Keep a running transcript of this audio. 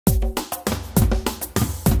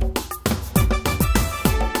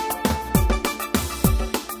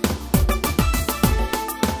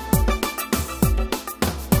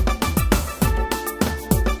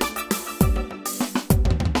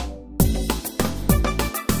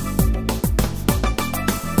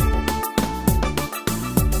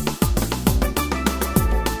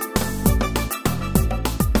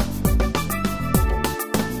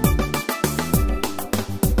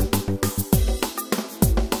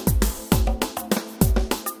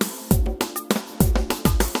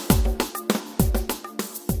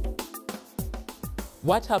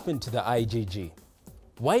What happened to the IGG?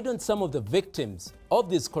 Why don't some of the victims of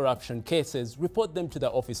these corruption cases report them to the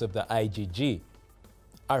office of the IGG?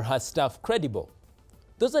 Are her staff credible?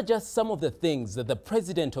 Those are just some of the things that the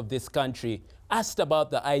president of this country asked about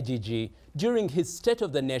the IGG during his State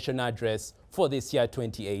of the Nation address for this year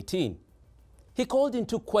 2018. He called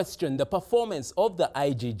into question the performance of the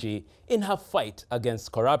IGG in her fight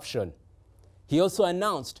against corruption. He also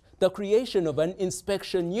announced the creation of an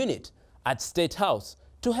inspection unit at State House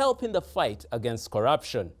to help in the fight against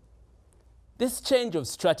corruption. This change of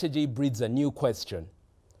strategy breeds a new question.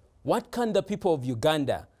 What can the people of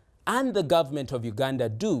Uganda and the government of Uganda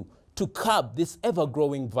do to curb this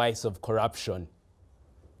ever-growing vice of corruption?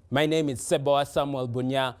 My name is Seboa Samuel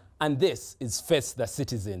Bunya, and this is Face the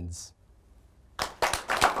Citizens.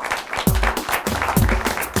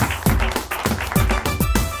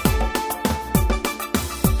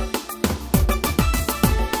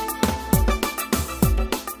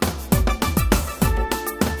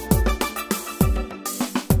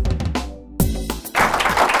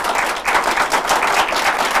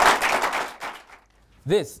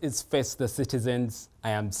 This is Face the Citizens. I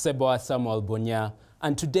am Seboa Samuel Bunya,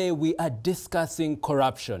 and today we are discussing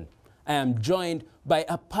corruption. I am joined by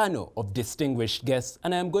a panel of distinguished guests,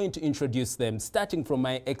 and I am going to introduce them, starting from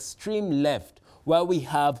my extreme left, where we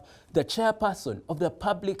have the chairperson of the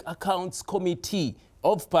Public Accounts Committee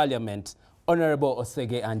of Parliament, Honorable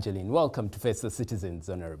Osege Angeline. Welcome to Face the Citizens,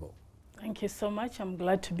 Honorable. Thank you so much. I'm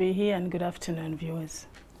glad to be here, and good afternoon, viewers.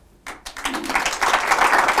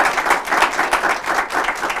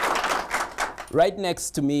 Right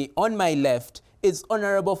next to me, on my left, is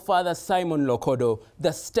Honorable Father Simon Lokodo,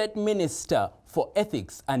 the State Minister for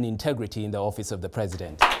Ethics and Integrity in the Office of the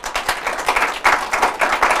President. Thank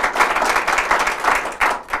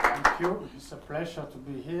you. It's a pleasure to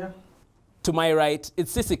be here. To my right,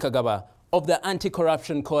 it's Sisi Kagaba of the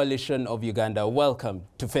Anti-Corruption Coalition of Uganda. Welcome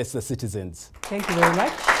to Face the Citizens. Thank you very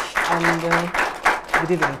much, and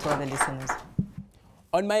good evening to all the listeners.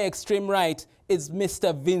 On my extreme right is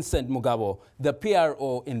Mr. Vincent Mugabo, the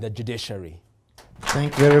PRO in the judiciary.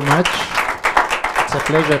 Thank you very much. It's a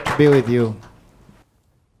pleasure to be with you.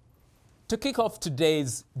 To kick off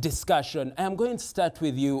today's discussion, I am going to start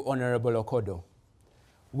with you, Honorable Okodo.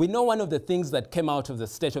 We know one of the things that came out of the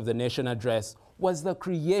State of the Nation address was the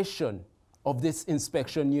creation of this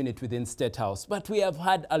inspection unit within State House. But we have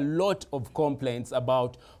had a lot of complaints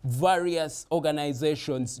about various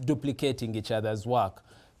organizations duplicating each other's work.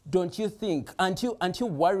 Don't you think, aren't you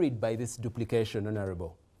worried by this duplication,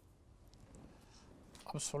 Honorable?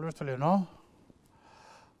 Absolutely no.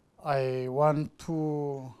 I want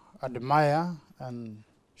to admire and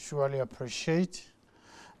surely appreciate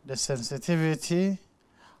the sensitivity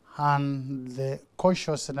and the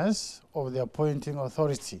cautiousness of the appointing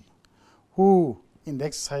authority, who, in the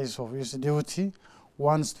exercise of his duty,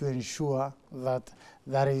 wants to ensure that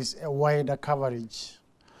there is a wider coverage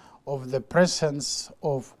of the presence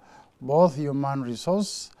of both human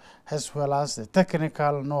resource as well as the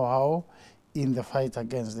technical know-how in the fight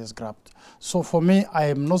against this graft. So for me, I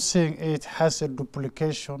am not saying it has a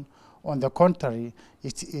duplication. On the contrary,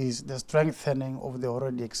 it is the strengthening of the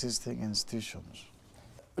already existing institutions.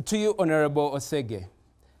 To you, Honorable Osege,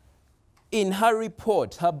 in her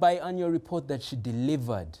report, her biannual report that she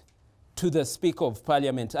delivered to the Speaker of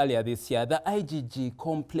Parliament earlier this year, the IGG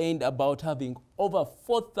complained about having over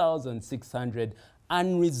 4,600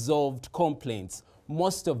 unresolved complaints,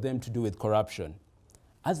 most of them to do with corruption.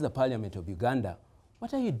 As the Parliament of Uganda,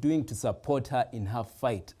 what are you doing to support her in her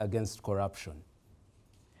fight against corruption?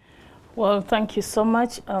 Well, thank you so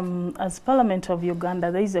much. As Parliament of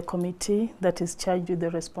Uganda, there is a committee that is charged with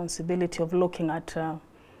the responsibility of looking at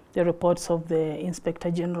the reports of the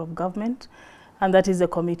Inspector General of Government, and that is the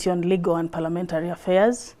Committee on Legal and Parliamentary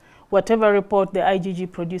Affairs. Whatever report the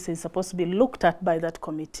IGG produces is supposed to be looked at by that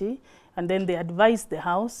committee, and then they advise the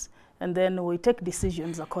House, and then we take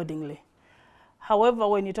decisions accordingly. However,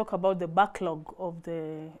 when you talk about the backlog of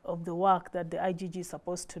the work that the IGG is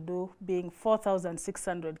supposed to do, being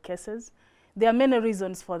 4,600 cases, there are many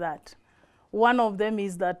reasons for that. One of them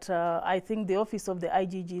is that I think the office of the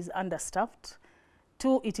IGG is understaffed.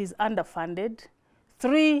 2, it is underfunded.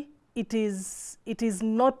 3, it is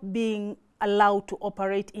not being allowed to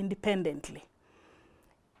operate independently.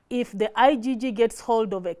 If the IGG gets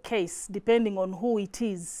hold of a case, depending on who it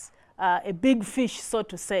is, a big fish, so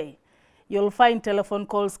to say, you'll find telephone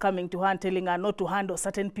calls coming to her and telling her not to handle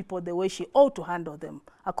certain people the way she ought to handle them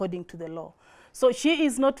according to the law. So she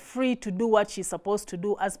is not free to do what she's supposed to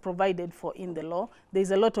do as provided for in the law.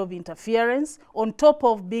 There's a lot of interference on top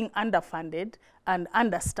of being underfunded and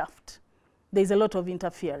understaffed. there's a lot of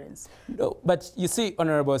interference. No, but you see,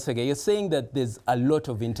 Honorable Sege, you're saying that there's a lot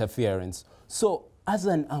of interference. So as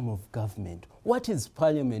an arm of government, what is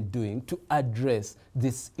Parliament doing to address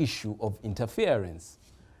this issue of interference?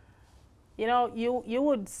 You know, you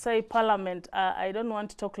would say Parliament, I don't want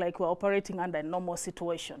to talk like we're operating under a normal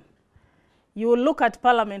situation. You will look at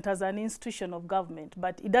Parliament as an institution of government,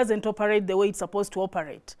 but it doesn't operate the way it's supposed to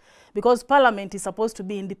operate, because Parliament is supposed to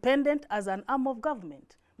be independent as an arm of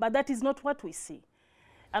government. But that is not what we see.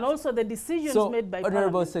 And also the decisions made by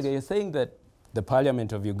Honorable Parliament. Sege, you're saying that the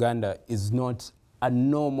Parliament of Uganda is not a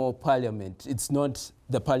normal parliament. It's not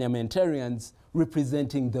the parliamentarians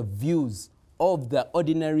representing the views of the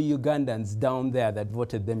ordinary Ugandans down there that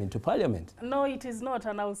voted them into parliament. No, it is not,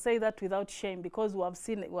 and I will say that without shame, because we have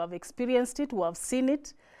seen it, we have experienced it, we have seen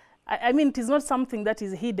it. I mean, it is not something that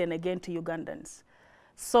is hidden again to Ugandans.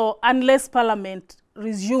 So unless Parliament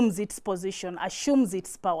resumes its position, assumes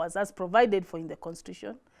its powers as provided for in the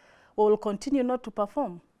Constitution, we will continue not to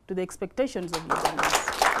perform to the expectations of Ugandans.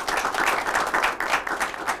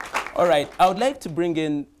 All right, I would like to bring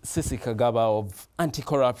in Sisi Kagaba of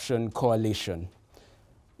Anti-Corruption Coalition.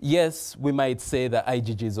 Yes, we might say the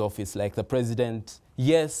IGG's office, like the president.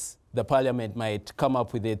 Yes, the parliament might come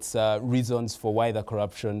up with its reasons for why the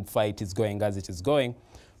corruption fight is going as it is going.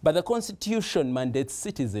 But the Constitution mandates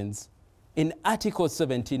citizens in Article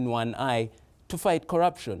 17(1)(I) to fight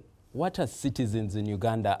corruption. What are citizens in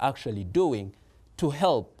Uganda actually doing to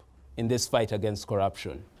help in this fight against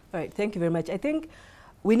corruption? All right, thank you very much. I think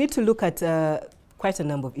we need to look at quite a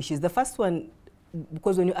number of issues. The first one,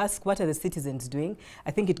 because when you ask what are the citizens doing,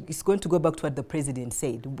 I think it's going to go back to what the president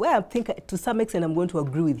said. Where I think to some extent I'm going to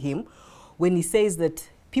agree with him when he says that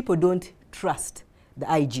people don't trust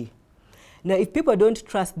the IG. Now, if people don't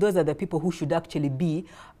trust, those are the people who should actually be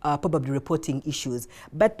probably reporting issues.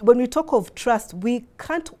 But when we talk of trust, we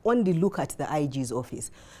can't only look at the IG's office.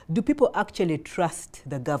 Do people actually trust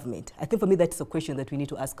the government? I think for me that's a question that we need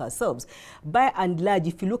to ask ourselves. By and large,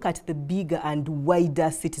 if you look at the bigger and wider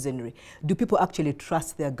citizenry, do people actually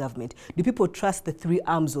trust their government? Do people trust the three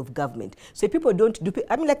arms of government? So if people don't,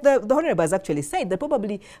 I mean, like the Honorable has actually said, that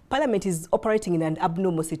probably Parliament is operating in an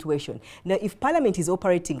abnormal situation. Now, if Parliament is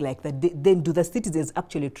operating like that, then do the citizens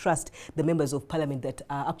actually trust the members of Parliament that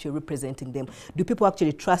are actually representing them? Do people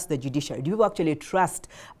actually trust the judiciary? Do people actually trust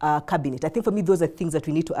cabinet? I think for me, those are things that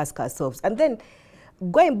we need to ask ourselves. And then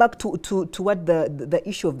going back to what the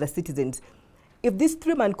issue of the citizens, if this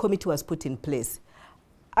three-man committee was put in place,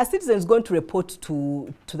 are citizens going to report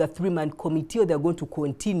to the three-man committee, or they're going to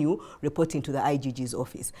continue reporting to the IGG's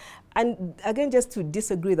office? And again, just to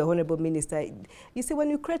disagree with the Honorable Minister, you see, when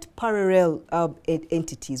you create parallel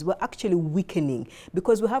entities, we're actually weakening,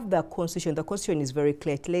 because we have the Constitution. The Constitution is very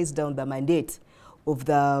clear. It lays down the mandate of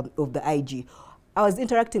the IG. I was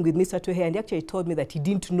interacting with Mr. Tohe, and he actually told me that he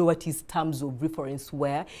didn't know what his terms of reference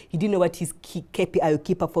were. He didn't know what his key KPI,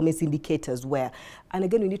 key performance indicators were. And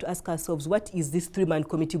again, we need to ask ourselves, what is this three-man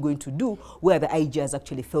committee going to do where the IG has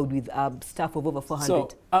actually filled with staff of over 400? So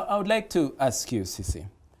I would like to ask you, Sisi,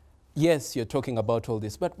 yes, you're talking about all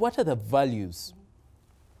this, but what are the values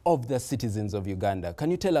of the citizens of Uganda?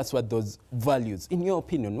 Can you tell us what those values, in your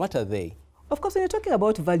opinion, what are they? Of course, when you're talking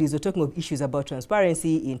about values, you're talking of issues about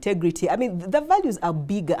transparency, integrity. I mean, the values are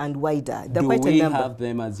bigger and wider. Do we have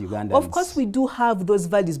them as Ugandans? Of course, we do have those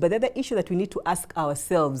values, but the other issue that we need to ask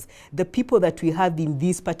ourselves, the people that we have in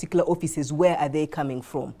these particular offices, where are they coming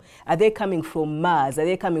from? Are they coming from Mars? Are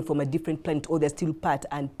they coming from a different planet, or they're still part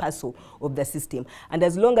and parcel of the system? And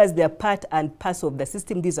as long as they're part and parcel of the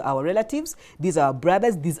system, these are our relatives, these are our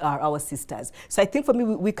brothers, these are our sisters. So I think for me,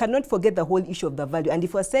 we cannot forget the whole issue of the value. And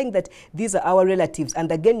if we're saying that these are our relatives,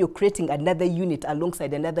 and again you're creating another unit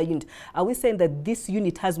alongside another unit, are we saying that this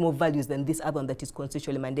unit has more values than this other one that is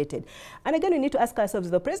constitutionally mandated? And again, we need to ask ourselves,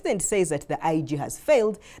 the president says that the IG has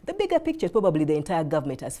failed. The bigger picture is probably the entire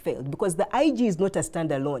government has failed, because the IG is not a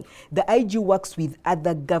standalone. The IG works with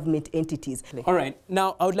other government entities. All right,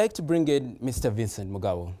 now I would like to bring in Mr. Vincent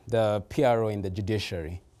Mugawo, the PRO in the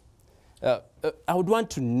judiciary. I would want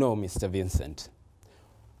to know, Mr. Vincent,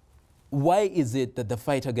 why is it that the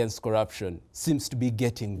fight against corruption seems to be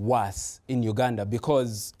getting worse in Uganda?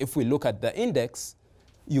 Because if we look at the index,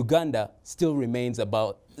 Uganda still remains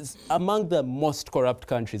among the most corrupt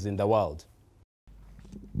countries in the world.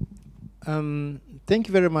 Thank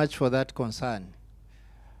you very much for that concern.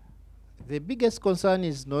 The biggest concern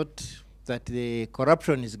is not that the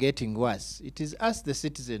corruption is getting worse. It is us, the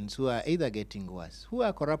citizens, who are either getting worse, who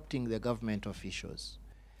are corrupting the government officials.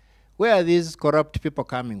 Where are these corrupt people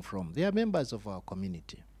coming from? They are members of our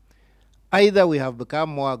community. Either we have become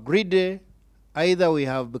more greedy, either we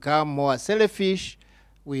have become more selfish,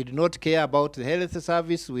 We do not care about the health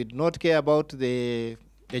service. We do not care about the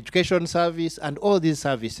education service and all these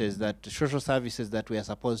services, that social services that we are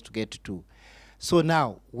supposed to get to. So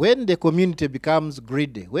now, when the community becomes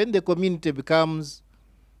greedy, when the community becomes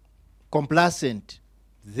complacent,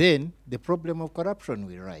 then the problem of corruption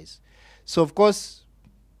will rise. So of course,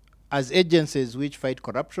 as agencies which fight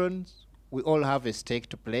corruption, we all have a stake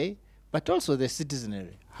to play, but also the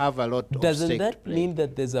citizenry have a lot of stake to play. Doesn't that mean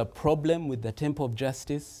that there's a problem with the tempo of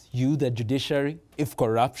justice, you, the judiciary, if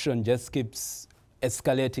corruption just keeps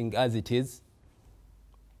escalating as it is?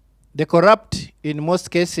 The corrupt, in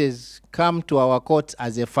most cases, come to our courts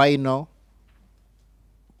as a final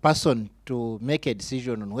person to make a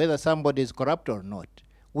decision on whether somebody is corrupt or not.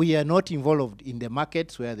 We are not involved in the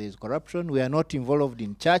markets where there is corruption. We are not involved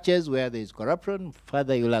in churches where there is corruption.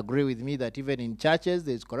 Further, you'll agree with me that even in churches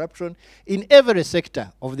there is corruption. In every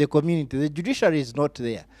sector of the community, the judiciary is not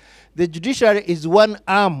there. The judiciary is one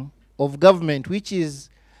arm of government which is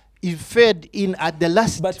fed in at the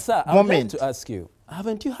last moment. But sir, I would like to ask you,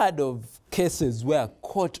 haven't you heard of cases where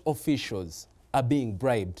court officials are being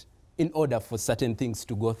bribed in order for certain things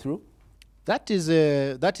to go through? That is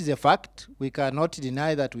a fact. We cannot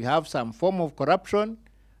deny that we have some form of corruption,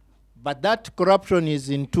 but that corruption is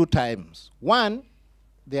in two times. One,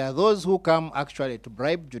 there are those who come actually to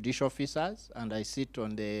bribe judicial officers, and I sit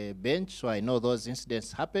on the bench, so I know those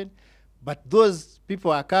incidents happen, but those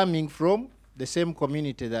people are coming from the same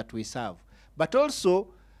community that we serve. But also,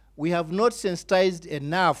 we have not sensitized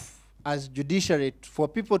enough as judiciary for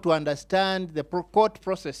people to understand the court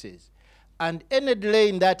processes. And any delay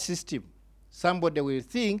in that system, somebody will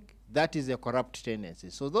think that is a corrupt tendency.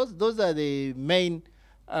 So those are the main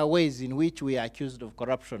ways in which we are accused of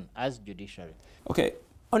corruption as judiciary. Okay,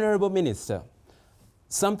 Honorable Minister,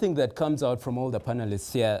 something that comes out from all the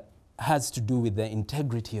panelists here has to do with the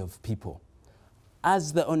integrity of people.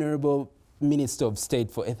 As the Honorable Minister of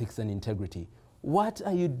State for Ethics and Integrity, what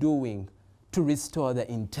are you doing to restore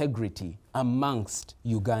the integrity amongst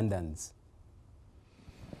Ugandans?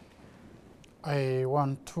 I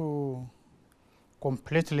want to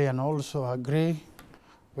completely and also agree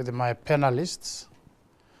with my panelists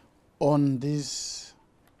on this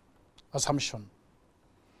assumption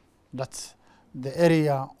that the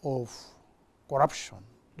area of corruption,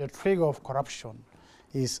 the trigger of corruption,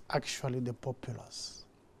 is actually the populace.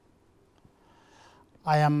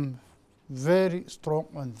 I am very strong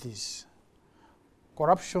on this.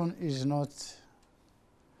 Corruption is not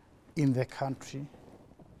in the country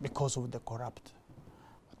because of the corrupt.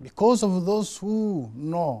 Because of those who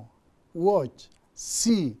know, watch,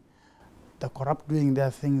 see the corrupt doing their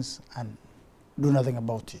things and do nothing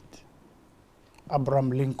about it. Abraham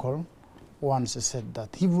Lincoln once said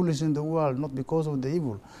that evil is in the world not because of the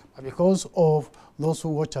evil, but because of those who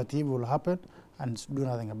watch that evil happen and do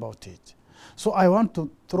nothing about it. So I want to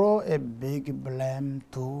throw a big blame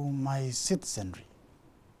to my citizenry.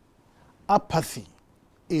 Apathy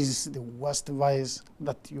is the worst vice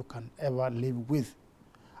that you can ever live with.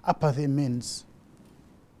 Apathy means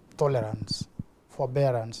tolerance,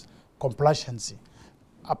 forbearance, complacency,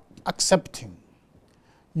 accepting.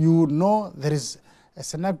 You know there is a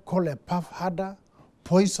snake called a puff adder,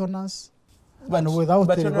 poisonous, and without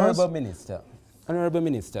but a Honorable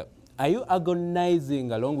Minister, are you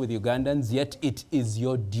agonizing along with Ugandans, yet it is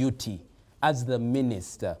your duty as the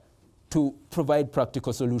minister to provide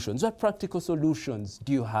practical solutions? What practical solutions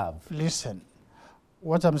do you have? Listen,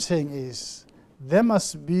 what I'm saying is there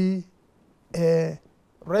must be a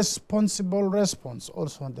responsible response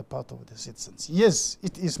also on the part of the citizens. Yes,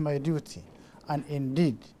 it is my duty, and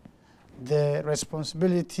indeed, the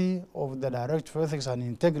responsibility of the Director for Ethics and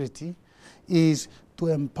Integrity is to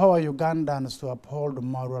empower Ugandans to uphold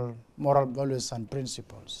moral values and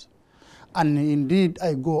principles. And indeed,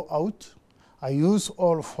 I go out, I use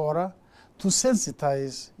all fora to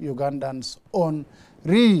sensitize Ugandans on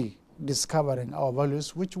rediscovering our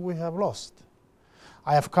values, which we have lost.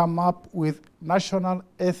 I have come up with National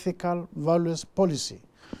Ethical Values Policy,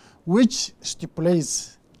 which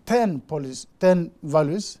stipulates 10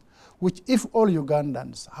 values, which if all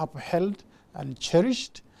Ugandans have held and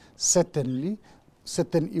cherished, certainly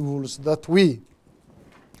certain evils that we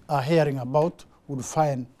are hearing about would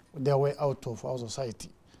find their way out of our society.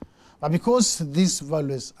 But because these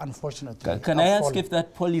values, unfortunately, Can I ask if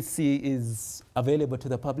that policy is available to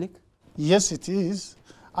the public? Yes, it is.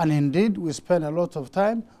 And indeed, we spend a lot of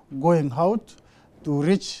time going out to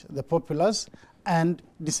reach the populace and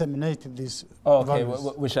disseminate these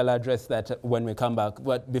values. We shall address that when we come back.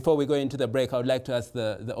 But before we go into the break, I would like to ask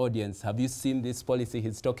the audience, have you seen this policy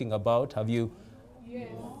he's talking about? Have you? Yes.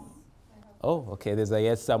 Oh, okay, there's a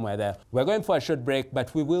yes somewhere there. We're going for a short break,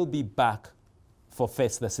 but we will be back for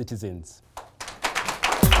Face the Citizens.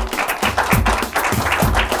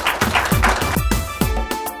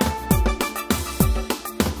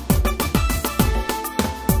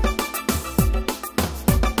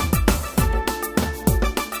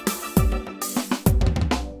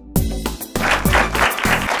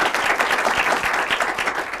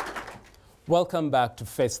 Welcome back to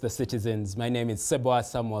Face the Citizens. My name is Seboa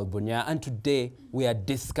Samuel Bunya, and today we are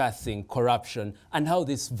discussing corruption and how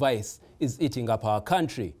this vice is eating up our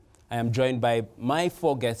country. I am joined by my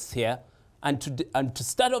 4 guests here, and to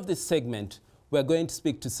start off this segment, we're going to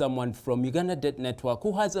speak to someone from Uganda Debt Network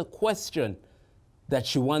who has a question that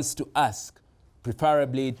she wants to ask,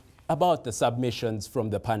 preferably about the submissions from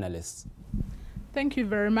the panelists. Thank you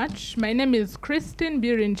very much. My name is Christine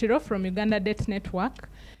Birinchiro from Uganda Debt Network.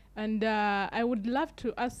 And I would love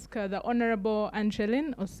to ask the Honorable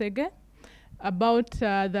Angeline Osege about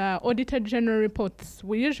the Auditor General reports.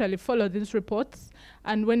 We usually follow these reports,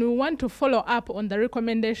 and when we want to follow up on the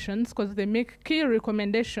recommendations, because they make key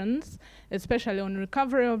recommendations, especially on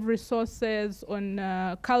recovery of resources,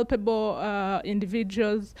 on culpable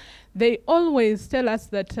individuals, they always tell us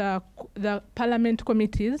that the parliament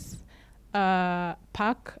committees,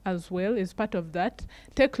 PAC as well is part of that,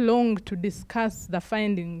 take long to discuss the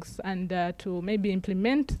findings and to maybe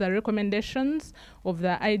implement the recommendations of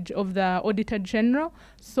the Auditor General.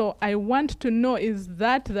 So I want to know, is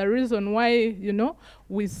that the reason why, you know,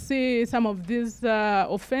 we see some of these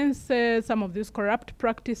offenses, some of these corrupt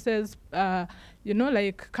practices, you know,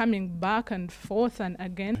 like coming back and forth and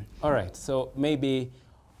again? All right, so maybe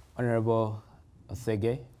Honorable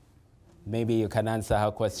Osege, maybe you can answer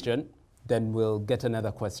her question. Then we'll get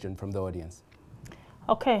another question from the audience.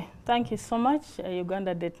 Okay, thank you so much,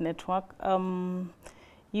 Uganda Debt Network.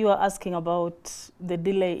 You are asking about the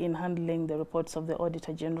delay in handling the reports of the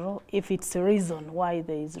Auditor General, if it's a reason why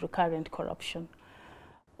there is recurrent corruption.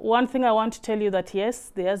 One thing I want to tell you that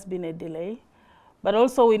yes, there has been a delay, but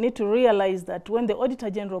also we need to realize that when the Auditor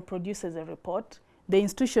General produces a report, the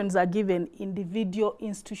institutions are given individual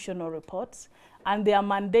institutional reports, and they are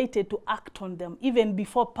mandated to act on them even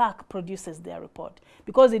before PAC produces their report,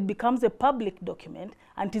 because it becomes a public document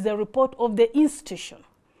and it is a report of the institution.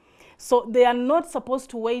 So they are not supposed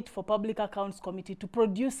to wait for Public Accounts Committee to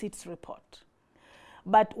produce its report.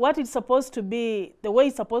 But what it's supposed to be, the way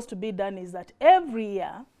it's supposed to be done is that every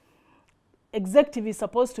year, Executive is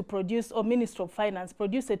supposed to produce, or Minister of Finance,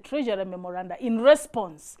 produce a Treasury memoranda in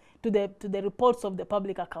response to the reports of the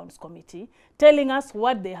Public Accounts Committee, telling us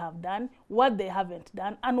what they have done, what they haven't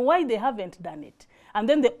done, and why they haven't done it. And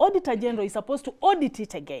then the Auditor General is supposed to audit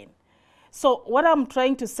it again. So what I'm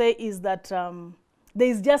trying to say is that there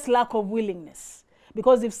is just lack of willingness.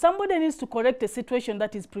 Because if somebody needs to correct a situation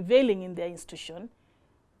that is prevailing in their institution,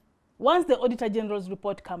 once the Auditor General's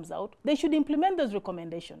report comes out, they should implement those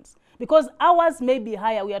recommendations. Because ours may be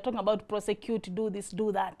higher. We are talking about prosecute, do this,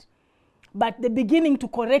 do that. But the beginning to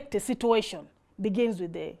correct a situation begins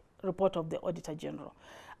with the report of the Auditor General.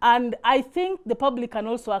 And I think the public can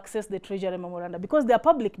also access the Treasury memoranda because they are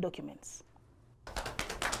public documents.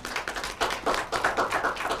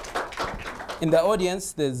 In the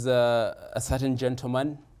audience, there's a certain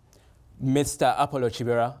gentleman, Mr. Apollo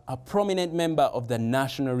Chibera, a prominent member of the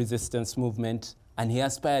National Resistance Movement, and he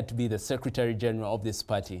aspired to be the Secretary General of this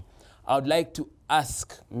party. I would like to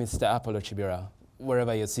ask Mr. Apollo Chibera,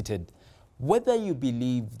 wherever you're seated, whether you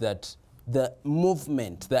believe that the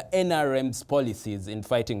movement, the NRM's policies in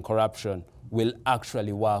fighting corruption will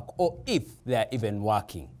actually work, or if they are even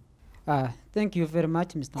working. Thank you very much,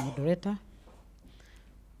 Mr. Moderator.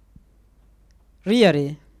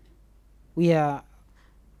 Really, we are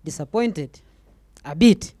disappointed a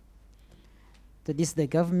bit that this is the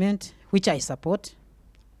government, which I support.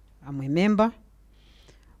 I'm a member.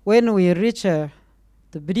 When we reach to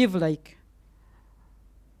believe like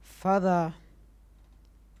Father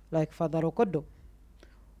Okodo,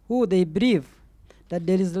 who they believe that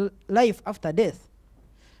there is life after death,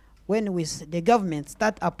 when the government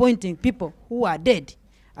start appointing people who are dead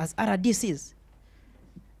as RDCs,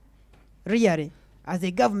 really, as a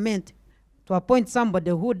government, to appoint somebody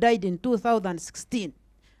who died in 2016,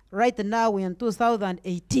 right now we're in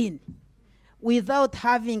 2018, without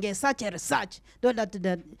having such a research,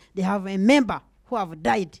 that they have a member who have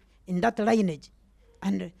died in that lineage,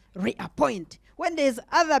 and reappoint. When there's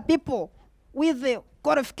other people with the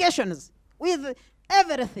qualifications, with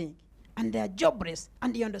everything, and they're jobless,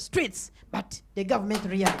 and they're on the streets, but the government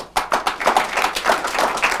really.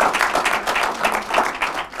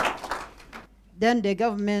 Then the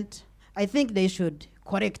government, I think they should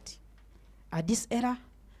correct. At this era,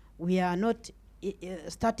 we are not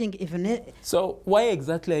starting even. So why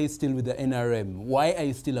exactly are you still with the NRM? Why are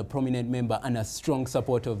you still a prominent member and a strong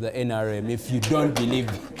supporter of the NRM if you don't believe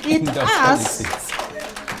in the policies?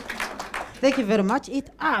 Thank you very much.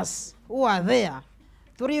 It's us who are there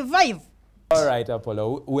to revive. All right,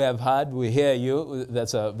 Apollo, we have heard, we hear you.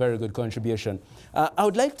 That's a very good contribution. I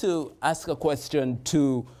would like to ask a question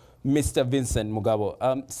to Mr. Vincent Mugabo.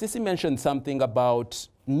 Sisi mentioned something about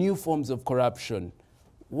new forms of corruption.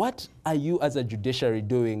 What are you as a judiciary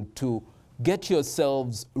doing to get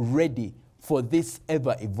yourselves ready for this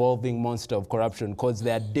ever-evolving monster of corruption? Because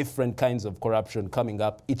there are different kinds of corruption coming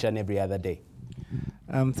up each and every other day.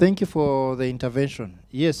 Thank you for the intervention.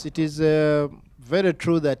 Yes, it is very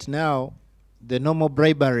true that now the normal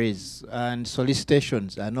briberies and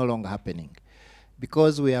solicitations are no longer happening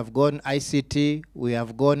because we have gone ICT, we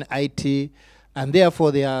have gone IT, and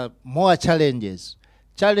therefore there are more challenges.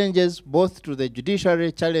 Challenges both to the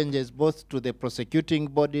judiciary, challenges both to the prosecuting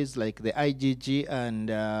bodies like the IGG and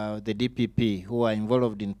the DPP who are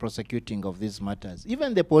involved in prosecuting of these matters.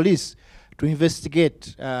 Even the police to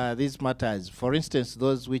investigate these matters, for instance,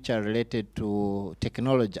 those which are related to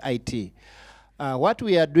technology, IT. What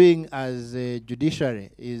we are doing as a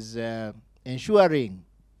judiciary is ensuring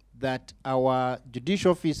that our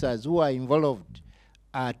judicial officers who are involved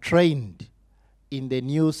are trained in the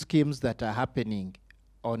new schemes that are happening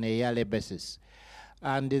on a yearly basis.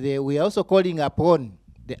 And we are also calling upon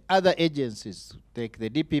the other agencies, like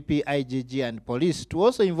the DPP, IGG, and police, to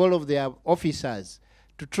also involve their officers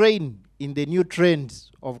to train in the new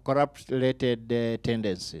trends of corrupt-related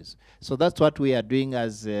tendencies. So that's what we are doing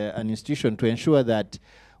as an institution to ensure that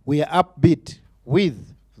we are upbeat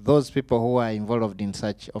with those people who are involved in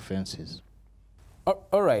such offenses.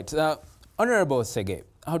 All right. Honorable Sege,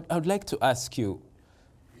 I would like to ask you,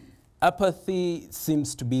 apathy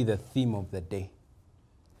seems to be the theme of the day.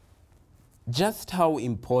 Just how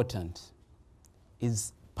important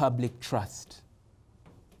is public trust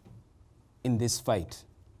in this fight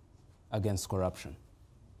against corruption?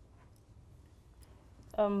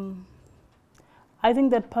 I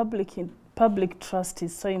think that public trust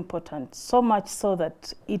is so important, so much so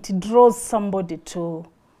that it draws somebody to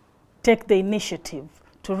take the initiative,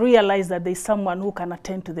 to realize that there's someone who can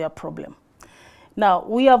attend to their problem. Now,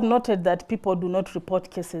 we have noted that people do not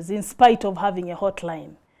report cases in spite of having a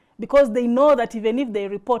hotline, because they know that even if they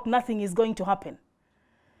report, nothing is going to happen.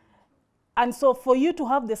 And so for you to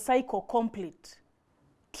have the cycle complete,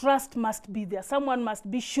 trust must be there. Someone must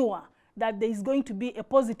be sure that there is going to be a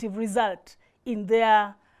positive result in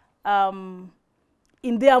their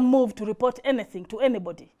move to report anything to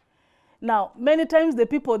anybody. Now, many times the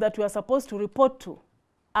people that we are supposed to report to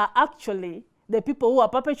are actually the people who are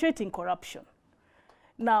perpetuating corruption.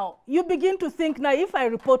 Now, you begin to think, now, if I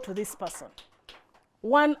report to this person,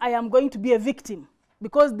 one, I am going to be a victim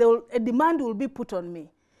because a demand will be put on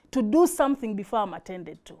me to do something before I'm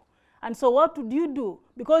attended to. And so what do you do?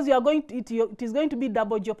 Because you are going to, it is going to be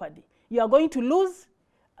double jeopardy. You are going to lose,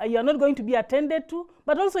 you are not going to be attended to,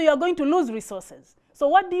 but also you are going to lose resources. So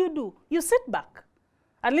what do? You sit back.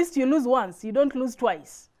 At least you lose once, you don't lose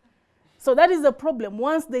twice. So that is the problem.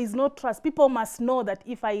 Once there is no trust, people must know that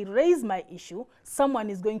if I raise my issue, someone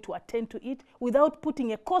is going to attend to it without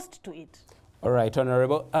putting a cost to it. All right,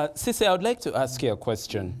 Honorable. Sisi, I would like to ask you a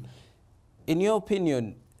question. In your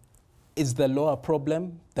opinion, is the law a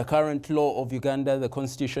problem? The current law of Uganda, the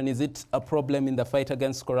constitution, is it a problem in the fight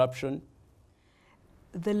against corruption?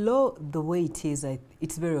 The law, the way it is,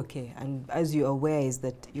 it's very okay. And as you're aware, is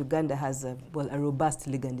that Uganda has a robust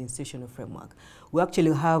legal and institutional framework. We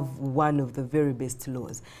actually have one of the very best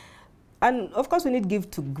laws. And of course, we need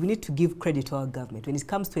to give credit to our government. When it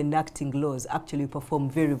comes to enacting laws, actually we perform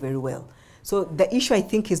very, very well. So the issue, I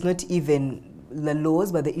think, is not even the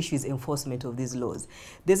laws, but the issue is enforcement of these laws.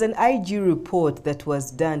 There's an IG report that was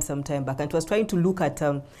done some time back, and it was trying to look at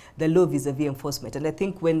the law vis-a-vis enforcement. And I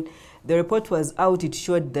think when the report was out, it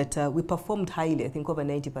showed that we performed highly, I think over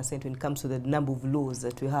 90% when it comes to the number of laws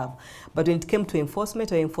that we have. But when it came to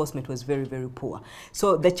enforcement, our enforcement was very, very poor.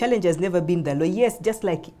 So the challenge has never been the law. Yes, just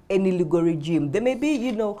like any legal regime, there may be,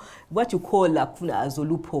 you know, what you call lacunas or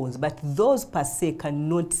loopholes, but those per se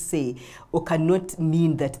cannot say or cannot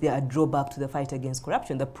mean that they are a drawback to the fight against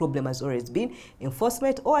corruption. The problem has always been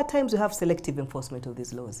enforcement, or at times we have selective enforcement of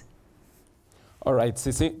these laws. All right,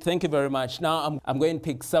 Sisi, thank you very much. Now I'm going to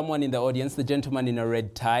pick someone in the audience, the gentleman in a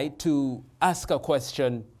red tie, to ask a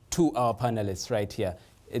question to our panelists right here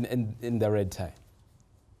in the red tie.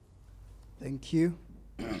 Thank you.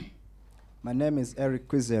 My name is Eric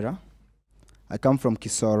Kwizera. I come from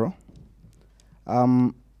Kisoro.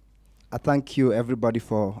 I thank you, everybody,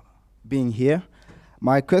 for being here.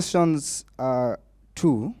 My questions are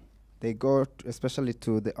two. They go especially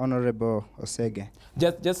to the Honorable Osege.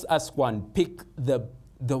 Just ask one. Pick the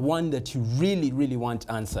one that you really, really want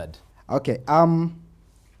answered. Okay. The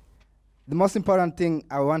most important thing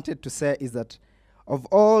I wanted to say is that of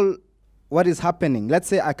all what is happening, let's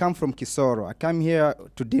say I come from Kisoro. I come here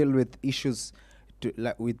to deal with issues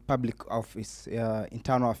with public office,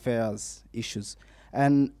 internal affairs issues.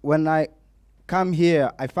 And when I come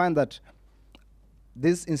here, I find that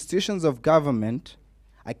these institutions of government,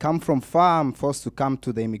 I come from far, I'm forced to come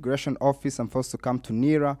to the immigration office, I'm forced to come to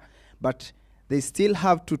NIRA, but they still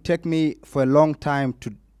have to take me for a long time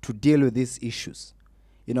to deal with these issues.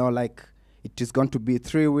 You know, like it is going to be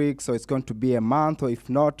 3 weeks, or it's going to be a month, or if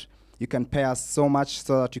not, you can pay us so much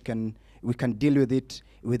so that we can deal with it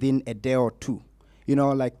within a day or two. You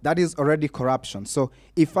know, like that is already corruption. So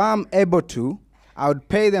if I'm able to, I would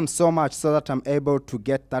pay them so much so that I'm able to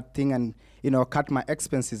get that thing and, you know, cut my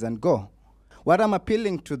expenses and go. What I'm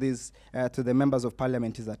appealing to these, to the members of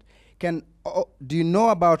parliament is that, do you know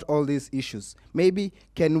about all these issues? Maybe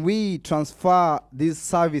can we transfer these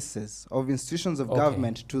services of institutions of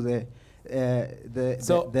government to the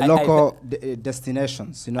local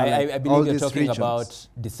destinations? You know, I believe you're talking about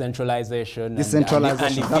decentralization.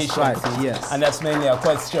 Decentralization, and that's right, yes. And that's mainly a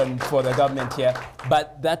question for the government here.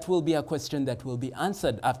 But that will be a question that will be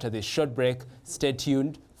answered after this short break. Stay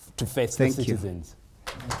tuned to Face the Citizens.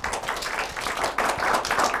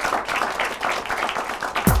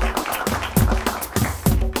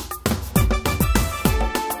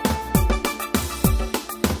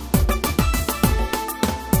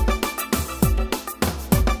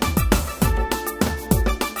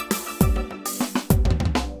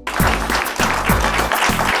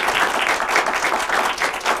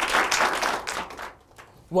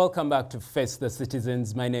 Welcome back to Face the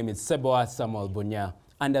Citizens. My name is Seboa Samuel Bunya.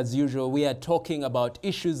 And as usual, we are talking about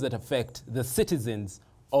issues that affect the citizens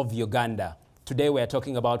of Uganda. Today we are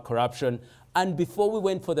talking about corruption. And before we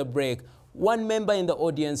went for the break, one member in the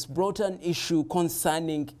audience brought an issue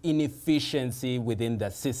concerning inefficiency within the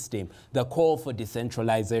system, the call for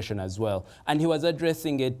decentralization as well. And he was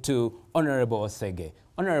addressing it to Honorable Osege.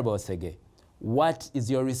 Honorable Osege, what is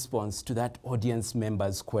your response to that audience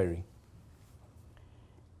member's query?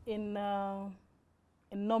 In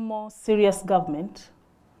normal serious government,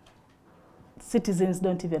 citizens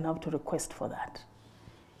don't even have to request for that.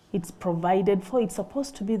 It's provided for. It's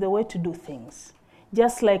supposed to be the way to do things.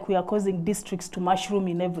 Just like we are causing districts to mushroom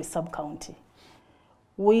in every sub-county.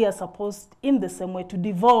 We are supposed, in the same way, to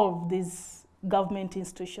devolve these government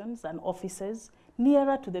institutions and offices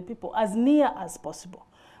nearer to the people, as near as possible.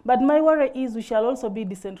 But my worry is we shall also be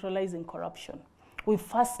decentralizing corruption. We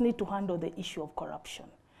first need to handle the issue of corruption.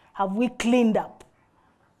 Have we cleaned up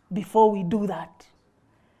before we do that?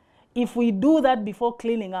 If we do that before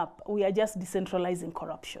cleaning up, we are just decentralizing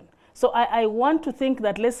corruption. So I want to think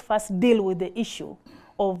that let's first deal with the issue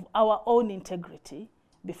of our own integrity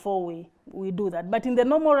before we do that. But in the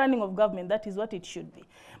normal running of government, that is what it should be.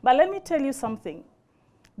 But let me tell you something.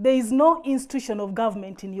 There is no institution of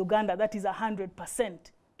government in Uganda that is 100%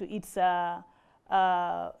 to its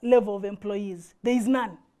level of employees. There is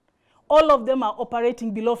none. All of them are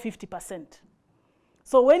operating below 50%.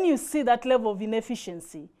 So when you see that level of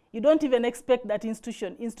inefficiency, you don't even expect that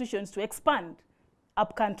institutions to expand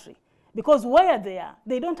up country. Because where they are,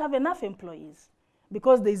 they don't have enough employees.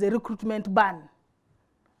 Because there is a recruitment ban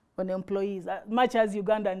on employees, much as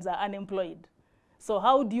Ugandans are unemployed. So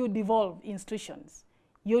how do you devolve institutions?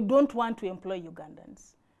 You don't want to employ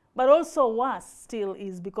Ugandans. But also worse still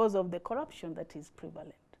is because of the corruption that is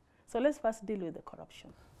prevalent. So let's first deal with the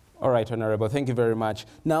corruption. All right, Honorable, thank you very much.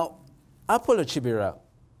 Now, Apollo Chibira,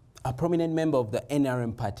 a prominent member of the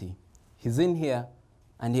NRM party, he's in here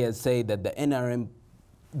and he has said that the NRM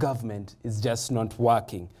government is just not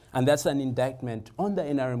working. And that's an indictment on the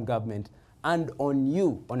NRM government and on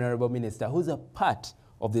you, Honorable Minister, who's a part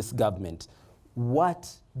of this government.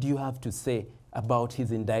 What do you have to say about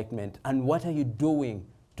his indictment and what are you doing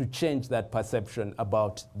to change that perception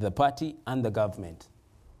about the party and the government?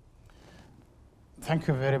 Thank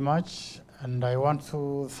you very much, and I want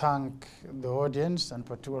to thank the audience and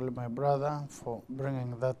particularly my brother for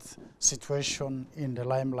bringing that situation in the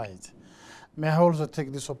limelight. May I also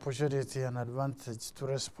take this opportunity and advantage to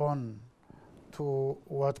respond to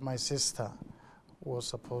what my sister was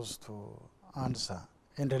supposed to answer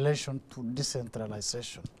in relation to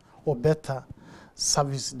decentralization or better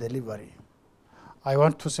service delivery. I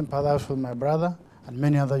want to sympathize with my brother and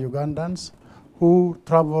many other Ugandans who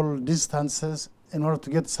travel distances in order to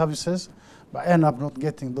get services, but end up not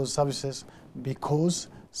getting those services because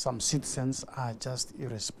some citizens are just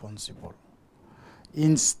irresponsible.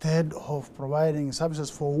 instead of providing services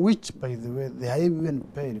for which, by the way, they are even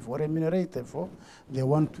paid for, remunerated for, they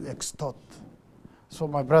want to extort. So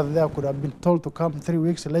my brother there could have been told to come 3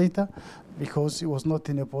 weeks later because he was not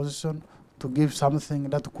in a position to give something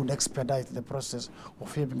that could expedite the process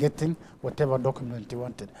of him getting whatever document he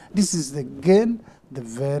wanted. This is again the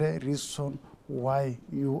very reason why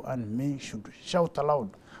you and me should shout aloud,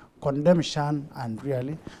 condemn Shan, and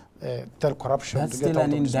really tell corruption That's to get still out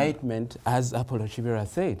an of this. indictment, as Apollo Chibera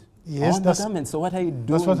said. Yes, on the government. So what are you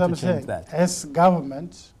doing what to I'm change saying. that? As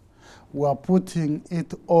government, we are putting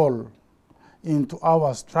it all into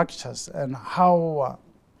our structures and our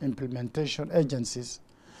implementation agencies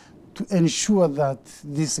to ensure that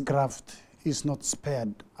this graft is not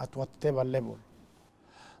spared at whatever level.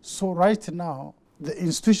 So right now, the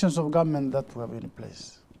institutions of government that we have in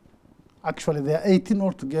place, actually there are 18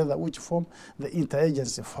 altogether which form the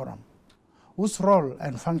interagency forum, whose role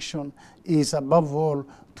and function is above all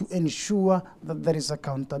to ensure that there is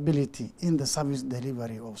accountability in the service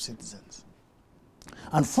delivery of citizens.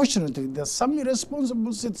 Unfortunately, there are some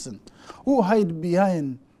irresponsible citizens who hide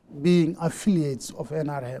behind being affiliates of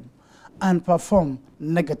NRM and perform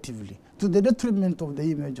negatively to the detriment of the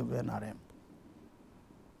image of NRM.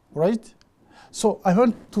 Right? So I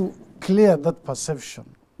want to clear that perception,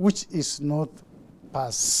 which is not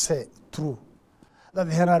per se true, that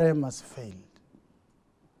the NRM has failed.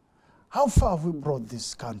 How far have we brought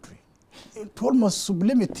this country? To almost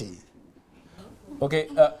sublimity. Okay,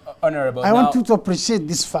 Honorable. I want you to appreciate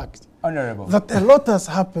this fact. Honorable. That a lot has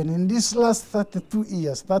happened in these last 32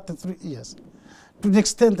 years, 33 years, to the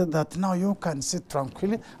extent that now you can sit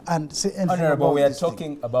tranquilly and say anything Honorable, about we are this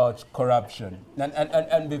talking about corruption.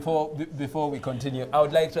 And before we continue, I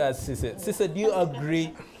would like to ask Sise. Sise, do you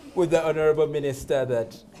agree with the Honorable Minister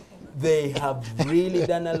that they have really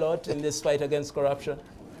done a lot in this fight against corruption?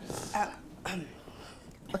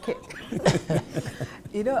 Okay.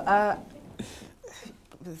 You know,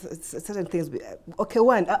 certain things. Okay,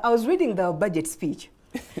 one, I was reading the budget speech.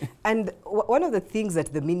 And one of the things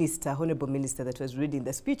that the minister, Honorable Minister, that was reading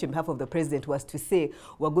the speech on behalf of the president was to say,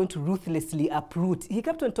 we're going to ruthlessly uproot. He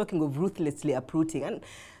kept on talking of ruthlessly uprooting and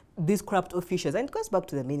these corrupt officials. And it goes back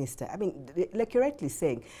to the minister. I mean, like you're rightly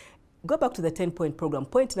saying, go back to the 10-point program.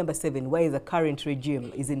 Point number 7, why the current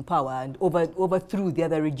regime is in power and overthrew the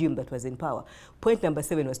other regime that was in power. Point number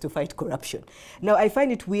 7 was to fight corruption. Now, I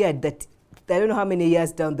find it weird that I don't know how many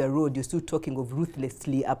years down the road you're still talking of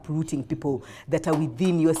ruthlessly uprooting people that are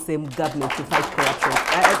within your same government to fight corruption.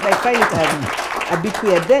 I find it a bit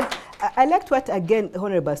weird. Then I liked what, again,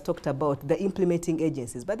 Honorable has talked about, the implementing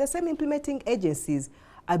agencies. But the same implementing agencies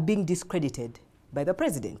are being discredited by the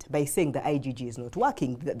president by saying the IGG is not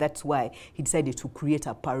working. That's why he decided to create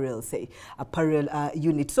a parallel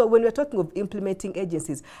unit. So when we're talking of implementing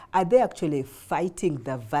agencies, are they actually fighting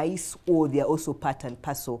the vice, or they are also part and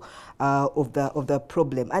parcel of the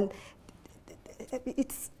problem? And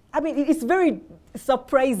it's very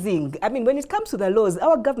surprising. I mean, when it comes to the laws,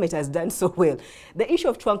 our government has done so well. The issue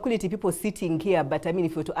of tranquility, people sitting here, but I mean,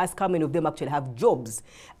 if you were to ask how many of them actually have jobs,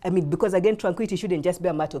 I mean, because again, tranquility shouldn't just be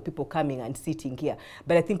a matter of people coming and sitting here.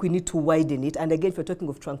 But I think we need to widen it. And again, if you're talking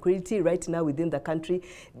of tranquility right now within the country,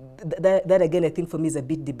 that again, I think for me is a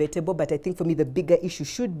bit debatable. But I think for me, the bigger issue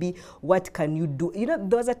should be, what can you do? You know,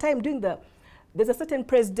 there was a time during there's a certain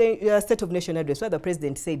State of Nation address where the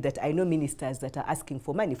president said that I know ministers that are asking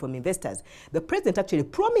for money from investors. The president actually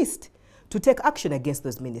promised to take action against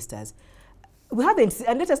those ministers. We haven't,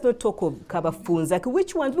 and let us not talk of cover phones, like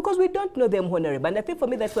which ones, because we don't know them, Honorable. And I think for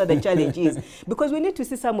me that's where the challenge is, because we need to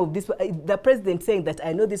see some of this, the president saying that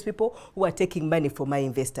I know these people who are taking money from my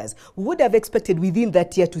investors. We would have expected within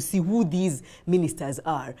that year to see who these ministers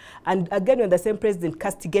are. And again, when the same president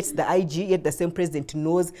castigates the IG, yet the same president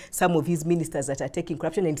knows some of his ministers that are taking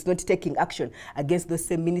corruption and is not taking action against those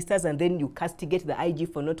same ministers, and then you castigate the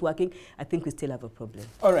IG for not working, I think we still have a problem.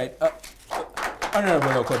 All right.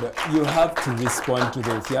 Honorable Okoda, you have to respond to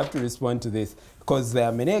this. You have to respond to this, because there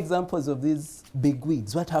are many examples of these big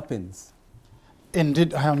wigs. What happens?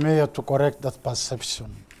 Indeed, I am here to correct that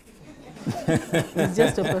perception. It's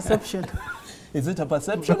just a perception. Is it a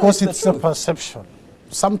perception? Because it's a perception.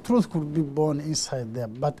 Some truth could be born inside there,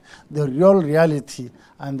 but the real reality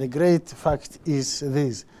and the great fact is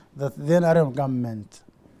this, that the NRM government,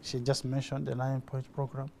 she just mentioned the 9-point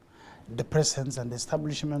program, the presence and the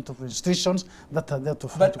establishment of institutions that are there to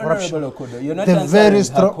fight corruption. But Honorable Okodo, you're not the very answering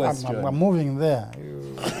strong. her question. I'm moving there.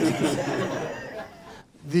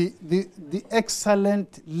 the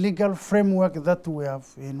excellent legal framework that we have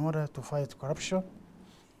in order to fight corruption.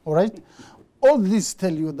 All right, all this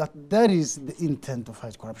tell you that there is the intent to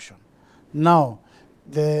fight corruption. Now,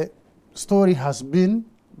 the story has been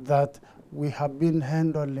that we have been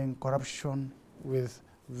handling corruption with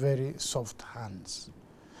very soft hands,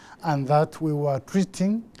 and that we were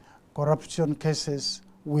treating corruption cases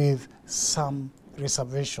with some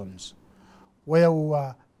reservations, where we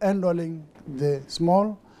were handling the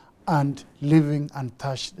small and leaving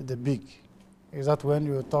untouched the big. Is that when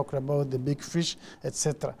you talk about the big fish,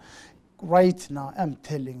 etc.? Right now, I'm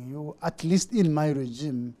telling you, at least in my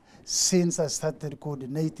regime, since I started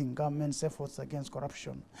coordinating government's efforts against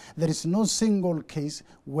corruption, there is no single case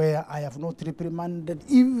where I have not reprimanded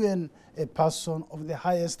even a person of the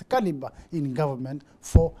highest caliber in government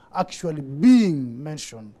for actually being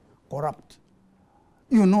mentioned corrupt.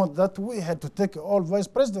 You know that we had to take all vice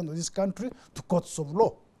presidents of this country to courts of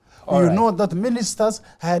law. You know that ministers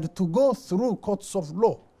had to go through courts of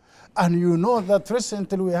law. And you know that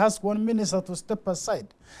recently we asked one minister to step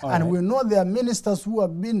aside. We know there are ministers who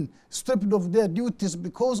have been stripped of their duties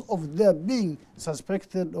because of their being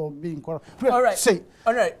suspected of being corrupt.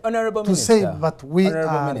 Honorable Minister. To say, but we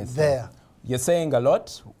are there. You're saying a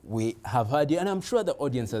lot. We have heard you, and I'm sure the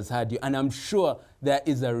audience has heard you, and I'm sure there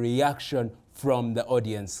is a reaction from the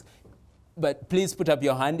audience. But please put up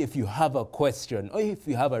your hand if you have a question or if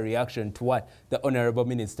you have a reaction to what the Honorable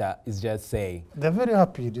Minister is just saying. They're very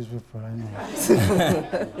happy, these people, I know.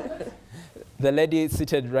 The lady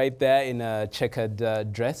seated right there in a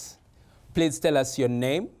checkered dress. Please tell us your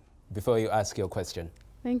name before you ask your question.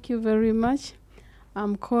 Thank you very much.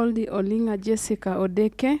 I'm called Olinga Jessica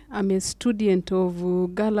Odeke. I'm a student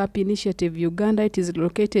of Gallup Initiative Uganda. It is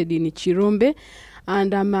located in Chirombe,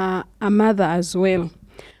 and I'm a mother as well.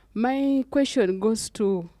 My question goes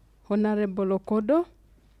to Honorable Okodo.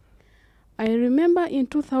 I remember in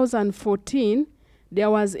 2014, there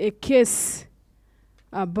was a case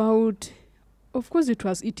about, of course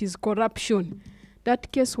it is corruption.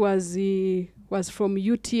 That case was from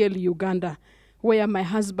UTL Uganda, where my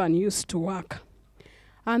husband used to work.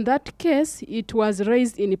 And that case, it was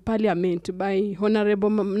raised in Parliament by Honorable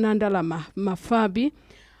Nandala Mafabi,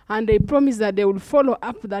 and they promised that they will follow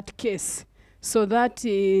up that case, so that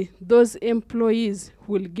those employees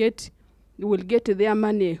will get their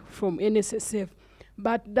money from NSSF.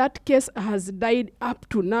 But that case has died up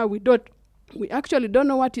to now. We actually don't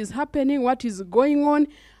know what is happening, what is going on.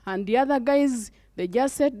 And the other guys, they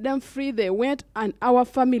just set them free, they went, and our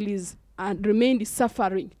families remained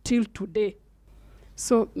suffering till today.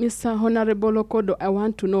 So, Mr. Honorable Okodo, I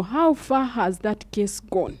want to know, how far has that case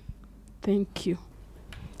gone? Thank you.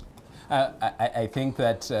 I think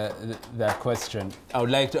that that question, I would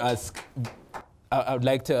like to ask,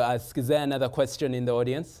 is there another question in the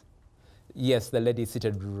audience? Yes, the lady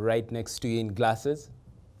seated right next to you in glasses.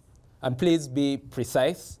 And please be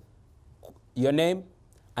precise. Your name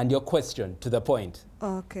and your question, to the point.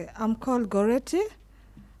 Okay, I'm called Goretti.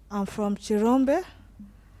 I'm from Chirombe.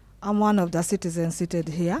 I'm one of the citizens seated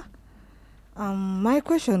here. My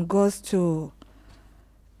question goes to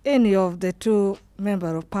any of the two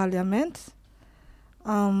members of parliament.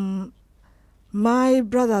 My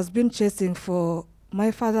brother has been chasing for my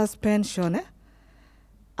father's pension,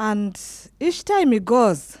 and each time he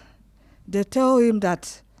goes, they tell him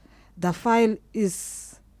that the file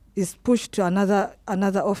is pushed to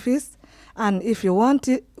another office, and if you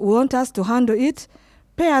want us to handle it,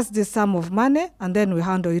 pay us this sum of money, and then we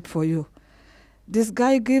handle it for you. This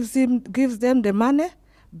guy gives them the money,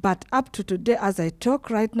 but up to today, as I talk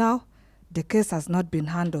right now, the case has not been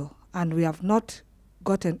handled, and we have not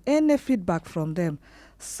gotten any feedback from them.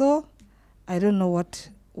 So I don't know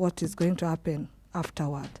what is going to happen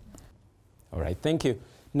afterward. All right, thank you.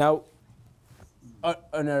 Now,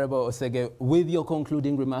 Honorable Osege, with your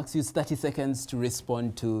concluding remarks, use 30 seconds to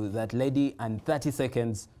respond to that lady and 30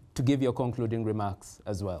 seconds to give your concluding remarks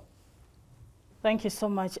as well. Thank you so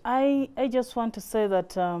much. I just want to say that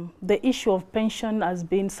the issue of pension has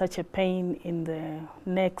been such a pain in the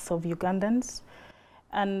necks of Ugandans.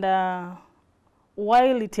 And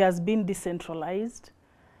while it has been decentralized,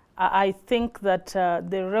 I think that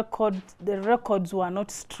the records were not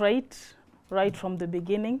straight right from the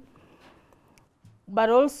beginning. But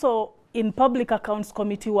also in Public Accounts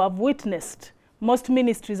Committee, we have witnessed most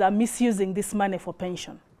ministries are misusing this money for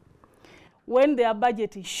pension. When their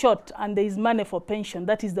budget is short and there is money for pension,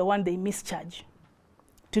 that is the one they mischarge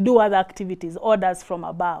to do other activities, orders from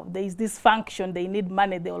above. There is this function, they need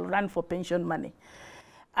money, they will run for pension money.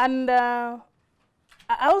 And I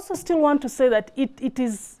also still want to say that it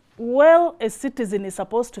is well a citizen is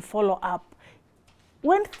supposed to follow up.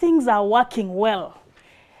 When things are working well,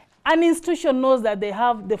 an institution knows that they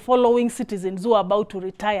have the following citizens who are about to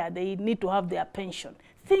retire, they need to have their pension.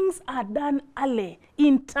 Things are done early,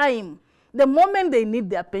 in time. The moment they need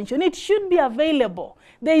their pension, it should be available.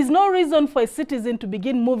 There is no reason for a citizen to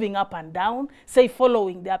begin moving up and down, say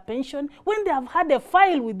following their pension, when they have had a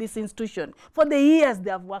file with this institution for the years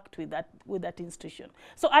they have worked with that institution.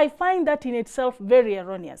 So I find that in itself very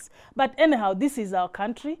erroneous. But anyhow, this is our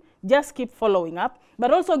country. Just keep following up,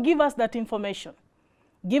 but also give us that information.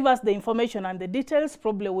 Give us the information and the details.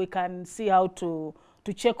 Probably we can see how to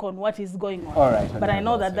check on what is going on. All right. But I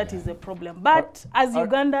know that that is a problem. But as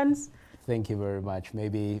Ugandans... Thank you very much.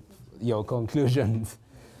 Maybe your conclusions.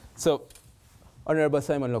 So, Honorable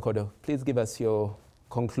Simon Lokodo, please give us your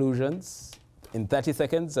conclusions in 30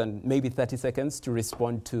 seconds and maybe 30 seconds to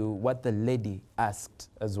respond to what the lady asked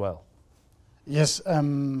as well. Yes,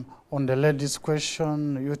 on the lady's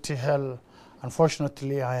question, UTL,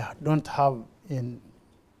 unfortunately, I don't have in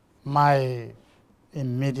my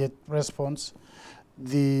immediate response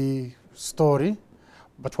the story,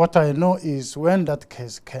 but what I know is when that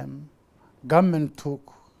case came, government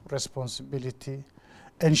took responsibility,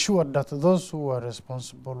 ensured that those who were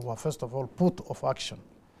responsible were first of all put off action,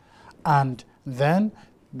 and then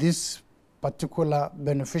these particular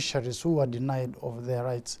beneficiaries who were denied of their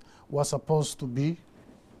rights were supposed to be,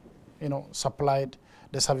 supplied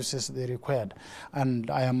the services they required. And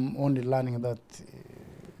I am only learning that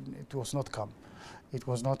it was not come. It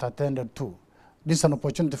was not attended to. This is an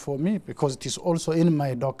opportunity for me because it is also in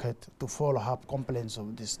my docket to follow up complaints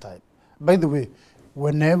of this type. By the way,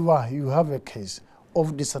 whenever you have a case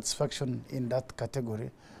of dissatisfaction in that category,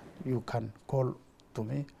 you can call to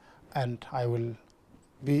me and I will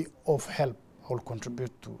be of help. I will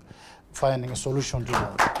contribute to finding a solution to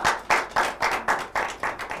that.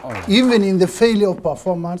 Right. Even in the failure of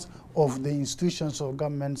performance of the institutions of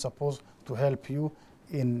government supposed to help you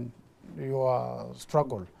in your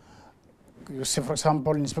struggle. You see, for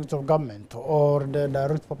example, Inspector of Government or the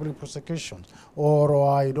Direct Public Prosecution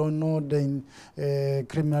or I don't know, the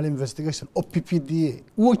criminal investigation or PPDA.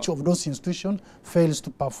 Which of those institutions fails to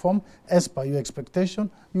perform as per your expectation,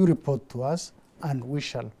 you report to us and we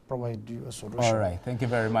shall provide you a solution. All right. Thank you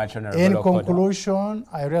very much, Honorable In Lokodo. conclusion,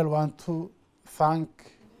 I really want to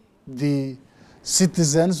thank the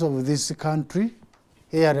citizens of this country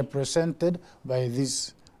here represented by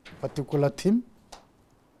this particular team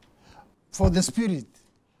for the spirit,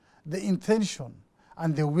 the intention,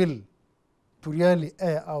 and the will to really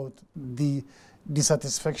air out the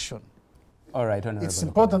dissatisfaction. All right, Honorable. It's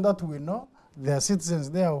important that we know there are citizens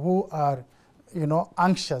there who are,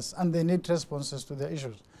 anxious and they need responses to their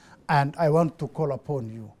issues. And I want to call upon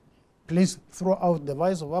you. Please throw out the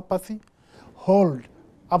vice of apathy, hold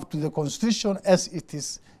up to the Constitution as it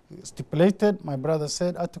is stipulated. My brother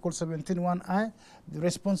said, Article 17(1)(I), the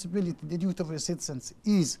responsibility, the duty of the citizens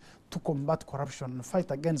is to combat corruption and fight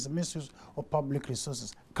against the misuse of public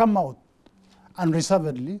resources. Come out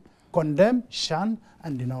unreservedly, condemn, shun,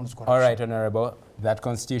 and denounce corruption. All right, Honorable. That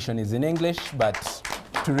Constitution is in English, but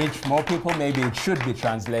to reach more people, maybe it should be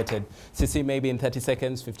translated. Sisi, maybe in 30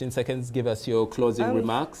 seconds, 15 seconds, give us your closing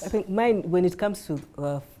remarks. I think mine, when it comes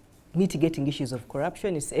to mitigating issues of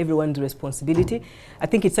corruption, it's everyone's responsibility. I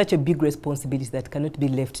think it's such a big responsibility that cannot be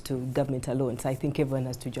left to government alone. So I think everyone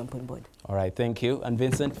has to jump on board. All right, thank you. And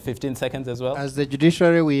Vincent, 15 seconds as well. As the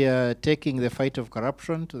judiciary, we are taking the fight of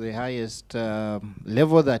corruption to the highest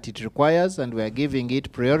level that it requires, and we are giving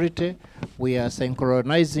it priority. We are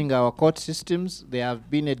synchronizing our court systems. There have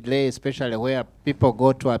been a delay, especially where people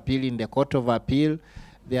go to appeal in the Court of Appeal.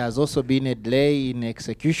 There has also been a delay in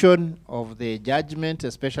execution of the judgment,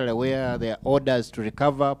 especially where there are orders to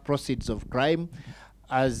recover proceeds of crime.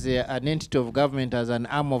 As an entity of government, as an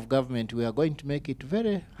arm of government, we are going to make it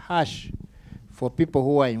very harsh for people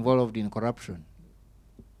who are involved in corruption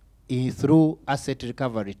through asset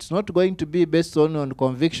recovery. It's not going to be based on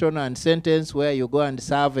conviction and sentence where you go and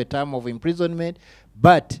serve a term of imprisonment,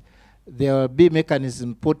 but there will be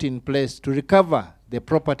mechanism put in place to recover the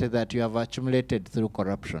property that you have accumulated through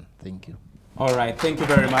corruption. Thank you. All right, thank you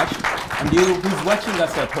very much. And you who's watching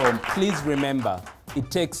us at home, please remember, it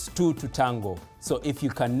takes two to tango. So if you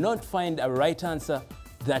cannot find a right answer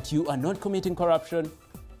that you are not committing corruption,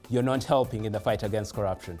 you're not helping in the fight against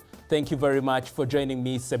corruption. Thank you very much for joining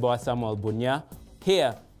me, Seboa Samuel Bunya,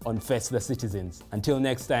 here on Face the Citizens. Until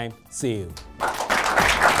next time, see you.